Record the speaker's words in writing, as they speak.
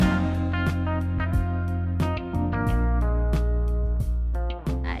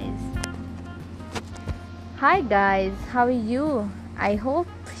Hi guys, how are you? I hope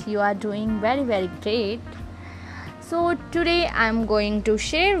you are doing very great. So today I'm going to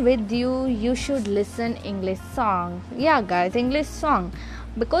share with you should listen English song. Yeah guys, English song.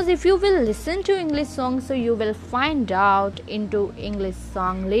 Because if you will listen to English song, so you will find out into English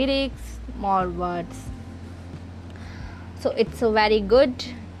song lyrics, more words. So it's a very good,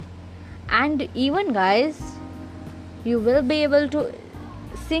 and even guys, you will be able to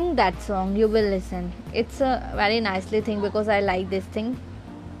sing that song. You will listen, it's a very nicely thing because I like this thing,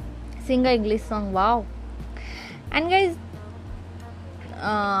 sing a English song. Wow. And guys,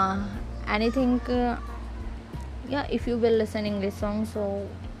 anything yeah, if you will listen English song, so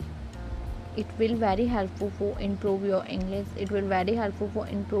it will very helpful for improve your English. It will very helpful for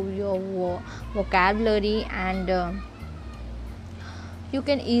improve your vocabulary, and you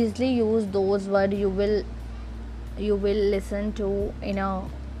can easily use those words you will listen to in a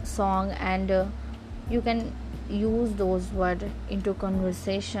song, and you can use those words into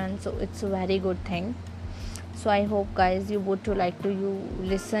conversation. So it's a very good thing. So I hope guys you would to like to you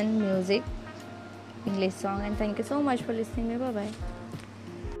listen music English song, and thank you so much for listening. Bye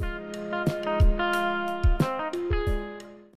bye.